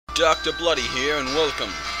Dr. Bloody here, and welcome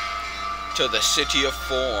to the City of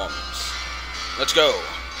Forms. Let's go.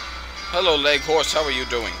 Hello, Leghorse, how are you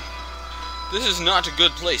doing? This is not a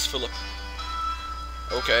good place, Philip.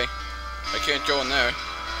 Okay. I can't go in there.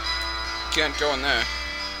 Can't go in there.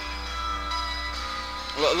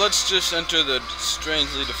 Let's just enter the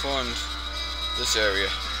strangely deformed this area.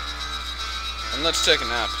 And let's take a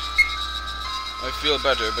nap. I feel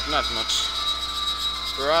better, but not much.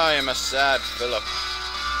 For I am a sad Philip.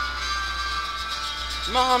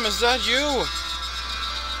 Mom, is that you?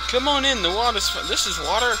 Come on in, the water's fine. This is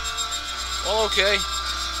water? Well, okay.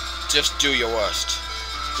 Just do your worst.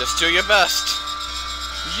 Just do your best.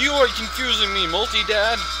 You are confusing me,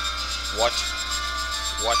 multi-dad. What?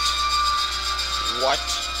 What? What?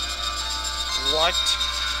 What?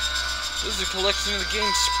 This is a collection of the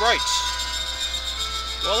game's sprites.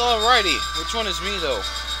 Well, alrighty. Which one is me, though?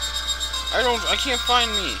 I can't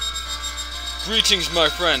find me. Greetings, my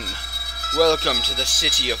friend. Welcome to the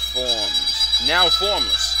City of Forms. Now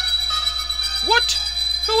formless. What?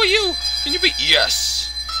 Who are you? Can you be? Yes,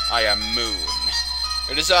 I am Moon.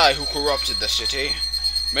 It is I who corrupted the city.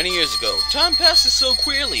 Many years ago, time passes so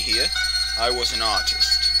queerly here. I was an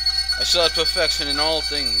artist. I sought perfection in all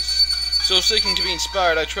things. So seeking to be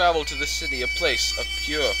inspired, I traveled to the city, a place of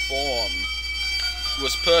pure form. It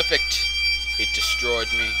was perfect. It destroyed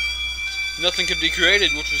me. Nothing could be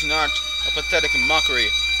created which was not a pathetic mockery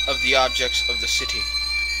of the objects of the city.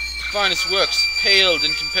 The finest works paled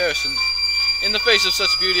in comparison. In the face of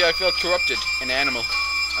such beauty I felt corrupted, an animal.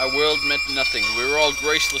 Our world meant nothing. We were all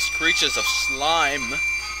graceless creatures of slime.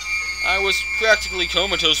 I was practically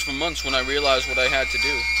comatose for months when I realized what I had to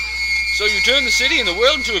do. So you turned the city and the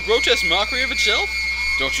world into a grotesque mockery of itself?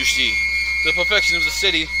 Don't you see? The perfection of the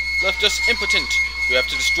city left us impotent. We have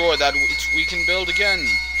to destroy that which we can build again.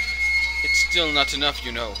 It's still not enough,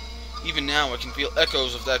 you know. Even now I can feel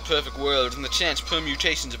echoes of that perfect world and the chance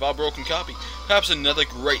permutations of our broken copy. Perhaps another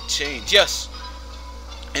great change, yes,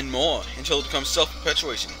 and more, until it becomes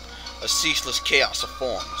self-perpetuation, a ceaseless chaos of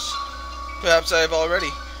forms. Perhaps I have already.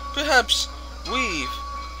 Perhaps we've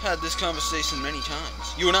had this conversation many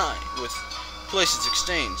times, you and I, with places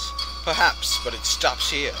exchange. Perhaps, but it stops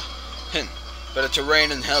here. Better to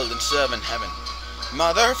reign in hell than serve in heaven.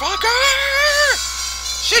 Motherfucker!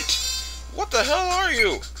 Shit! What the hell are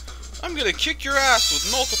you? I'm gonna kick your ass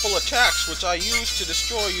with multiple attacks which I use to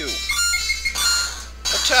destroy you.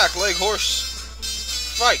 Attack, Leghorse.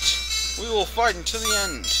 Fight. We will fight until the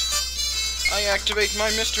end. I activate my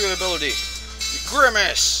mystery ability.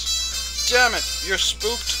 Grimace! Damn it, you're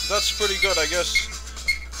spooked? That's pretty good, I guess.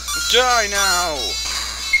 Die now!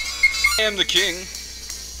 I am the king.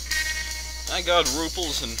 I got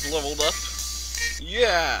ruples and leveled up.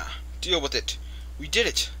 Yeah! Deal with it. We did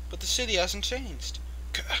it, but the city hasn't changed.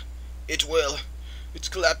 It will. It's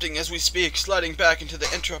collapsing as we speak, sliding back into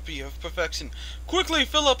the entropy of perfection. Quickly,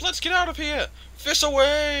 Philip, let's get out of here! Fish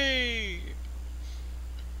away!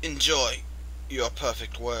 Enjoy your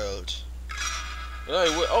perfect world. Hey,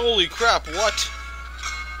 holy crap, what?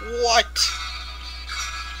 What?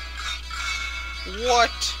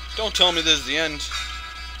 What? Don't tell me this is the end.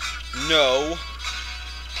 No.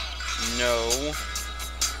 No.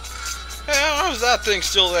 Hey, how's that thing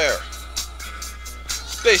still there?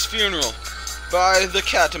 Space Funeral by the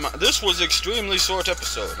Catamaran. This was an extremely short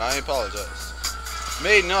episode. I apologize.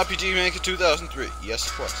 Made in RPG Maker 2003. Yes,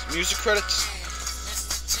 it was. Music credits.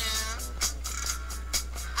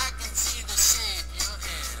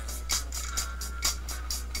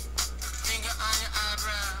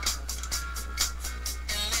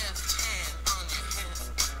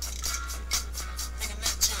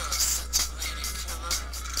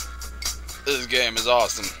 This game is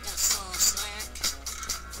awesome.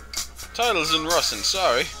 Title's in Russian,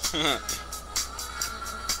 sorry.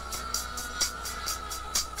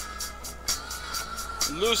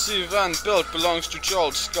 Lucy Van Pelt belongs to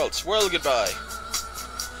Charles Schultz. Well, goodbye.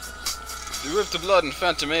 The Rift of Blood and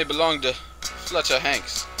Phantom A belong to Fletcher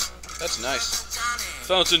Hanks. That's nice.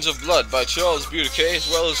 Fountains of Blood by Charles Buttigieg, as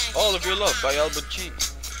well as All of Your Love by Albert King.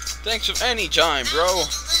 Thanks for any time, bro.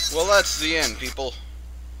 Well, that's the end, people.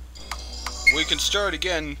 We can start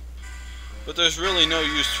again, but there's really no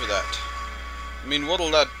use for that. I mean,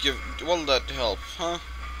 what'll that help, huh?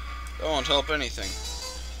 That won't help anything.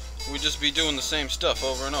 We'd just be doing the same stuff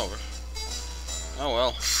over and over. Oh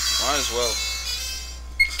well, might as well.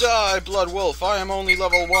 Die, Blood Wolf! I am only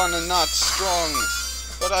level 1 and not strong,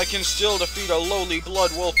 but I can still defeat a lowly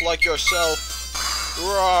Blood Wolf like yourself.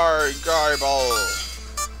 Roar, Garball!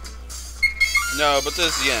 No, but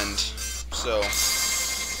this is the end. So,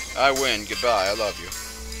 I win. Goodbye. I love you.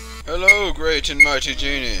 Hello, great and mighty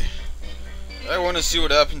genie. I want to see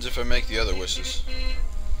what happens if I make the other wishes.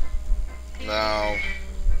 Now,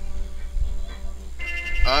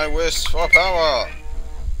 I wish for power.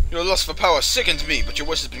 Your lust for power sickens me, but your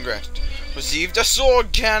wish has been granted. Received a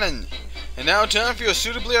sword cannon. And now time for your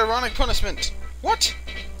suitably ironic punishment. What?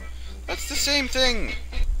 That's the same thing.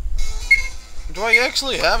 Do I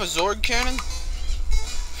actually have a Zorg cannon?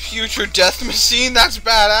 Future death machine? That's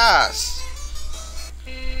badass.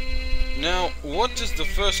 Now, what does the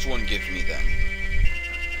first one give me then?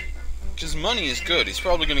 Because money is good. He's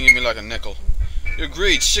probably going to give me like a nickel. Your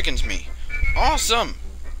greed sickens me. Awesome.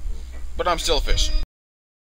 But I'm selfish.